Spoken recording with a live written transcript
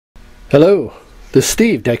Hello, this is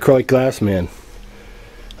Steve, Dichroic Glassman.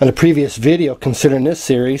 On a previous video considering this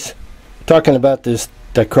series, talking about this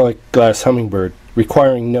dichroic glass hummingbird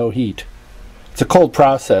requiring no heat. It's a cold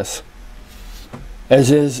process,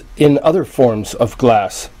 as is in other forms of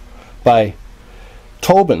glass, by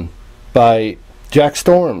Tobin, by Jack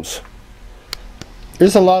Storms.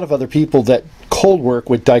 There's a lot of other people that cold work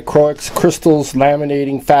with dichroics, crystals,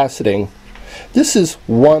 laminating, faceting. This is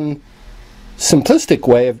one simplistic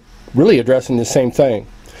way of really addressing the same thing.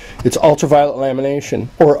 It's ultraviolet lamination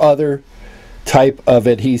or other type of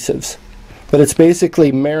adhesives, but it's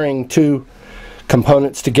basically marrying two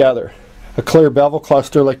components together: a clear bevel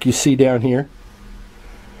cluster like you see down here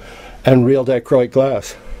and real dichroic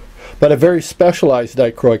glass, but a very specialized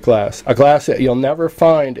dichroic glass, a glass that you'll never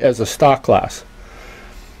find as a stock glass.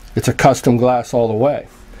 It's a custom glass all the way,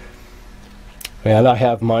 and I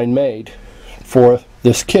have mine made for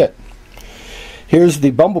this kit. Here's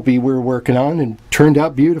the bumblebee we were working on, and turned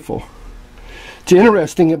out beautiful. It's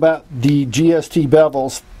interesting about the GST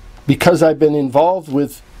Bevels, because I've been involved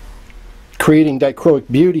with creating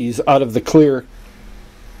dichroic beauties out of the clear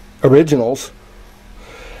originals.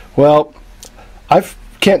 Well, I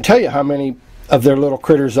can't tell you how many of their little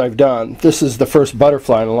critters I've done. This is the first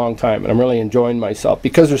butterfly in a long time, and I'm really enjoying myself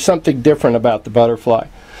because there's something different about the butterfly.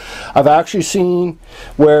 I've actually seen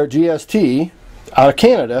where GST out of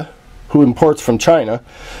Canada, who imports from China,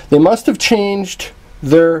 they must have changed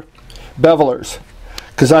their bevelers,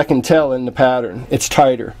 because I can tell in the pattern it's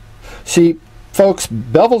tighter. See, folks,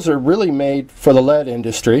 bevels are really made for the lead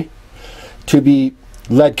industry to be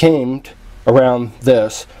lead camed around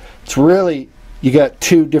this. It's really, you got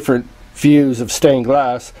two different views of stained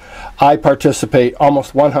glass. I participate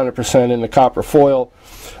almost 100% in the copper foil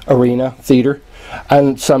arena, theater,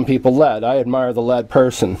 and some people lead. I admire the lead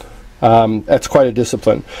person. That's quite a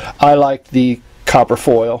discipline. I like the copper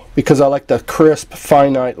foil because I like the crisp,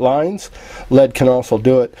 finite lines. Lead can also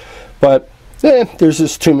do it, but there's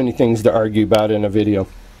just too many things to argue about in a video.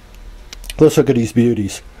 Let's look at these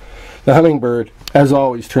beauties. The hummingbird, as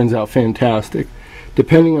always, turns out fantastic.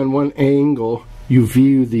 Depending on what angle you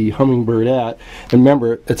view the hummingbird at, and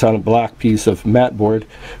remember, it's on a black piece of mat board,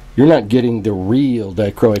 you're not getting the real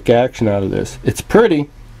dichroic action out of this. It's pretty,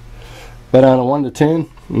 but on a 1 to 10,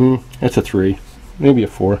 it's a 3, maybe a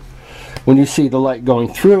 4. When you see the light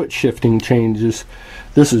going through it, shifting changes.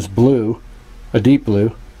 This is blue, a deep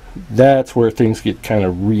blue. That's where things get kind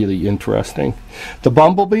of really interesting. The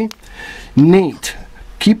bumblebee, neat.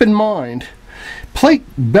 Keep in mind, plate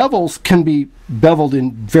bevels can be beveled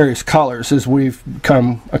in various colors, as we've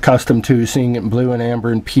become accustomed to seeing it in blue and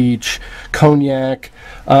amber and peach, cognac.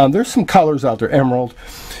 There's some colors out there, emerald.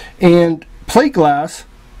 And plate glass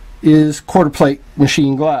is quarter plate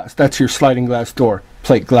machine glass. That's your sliding glass door,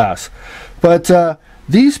 plate glass. But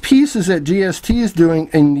these pieces that GST is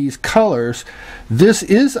doing in these colors, this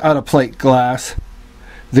is out of plate glass,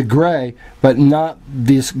 the gray, but not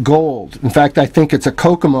this gold. In fact, I think it's a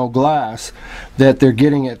Kokomo glass that they're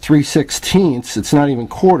getting at 3/16. It's not even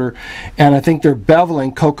quarter, and I think they're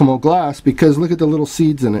beveling Kokomo glass because look at the little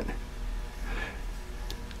seeds in it.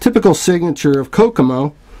 Typical signature of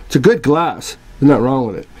Kokomo. It's a good glass. There's nothing wrong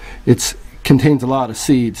with it. It contains a lot of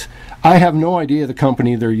seeds. I have no idea the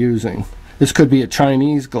company they're using. This could be a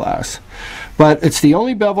Chinese glass. But it's the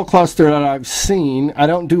only bevel cluster that I've seen. I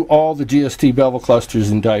don't do all the GST bevel clusters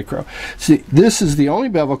in Dichro. See, this is the only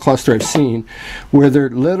bevel cluster I've seen where they're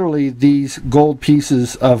literally these gold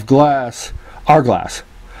pieces of glass are glass.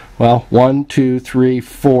 Well, 1, 2, 3,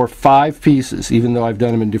 4, 5 pieces, even though I've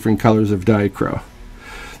done them in different colors of Dichro.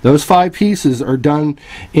 Those 5 pieces are done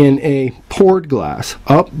in a poured glass.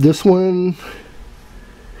 This one,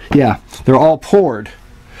 yeah, they're all poured.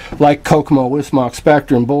 Like Kokomo, Wismach,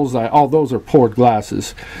 Spectre, and Bullseye, all those are poured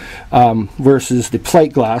glasses. Versus the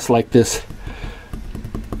plate glass, like this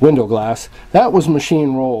window glass, that was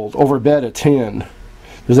machine rolled over a bed of tin.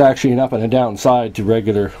 There's actually an up and a down side to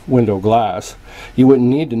regular window glass. You wouldn't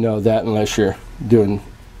need to know that unless you're doing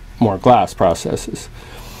more glass processes.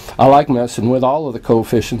 I like messing with all of the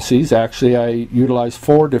coefficiencies. Actually, I utilize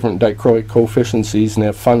 4 different dichroic coefficiencies and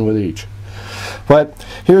have fun with each. But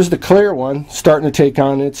here's the clear one starting to take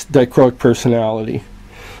on its dichroic personality.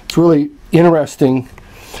 It's really interesting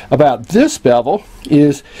about this bevel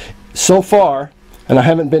is so far, and I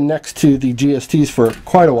haven't been next to the GSTs for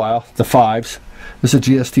quite a while, the 5s. This is a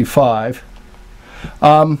GST 5.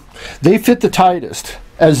 They fit the tightest.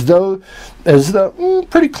 As though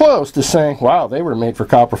pretty close to saying, wow, they were made for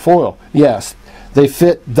copper foil. Yes, they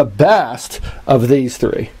fit the best of these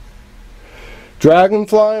 3.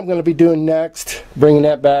 Dragonfly, I'm going to be doing next, bringing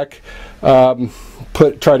that back.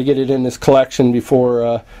 Try to get it in this collection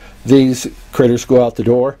before these critters go out the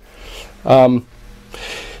door.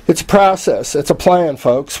 It's a process. It's a plan,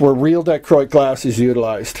 folks, where real dichroic glass is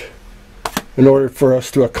utilized in order for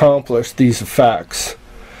us to accomplish these effects.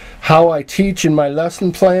 How I teach in my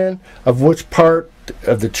lesson plan of which part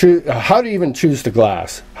of the how do you even choose the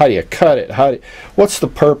glass? How do you cut it? What's the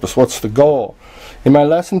purpose? What's the goal? In my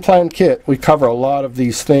lesson plan kit, we cover a lot of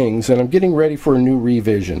these things, and I'm getting ready for a new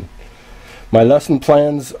revision. My lesson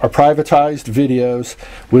plans are privatized videos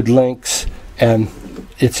with links, and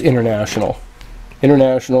it's international.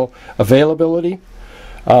 International availability,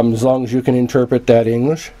 as long as you can interpret that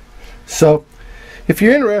English. So, if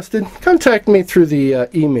you're interested, contact me through the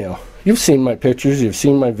email. You've seen my pictures, you've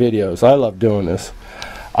seen my videos. I love doing this.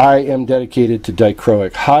 I am dedicated to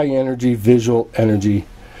dichroic, high energy, visual energy,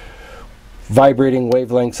 vibrating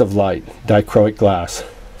wavelengths of light, dichroic glass.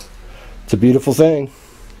 It's a beautiful thing.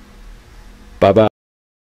 Bye-bye.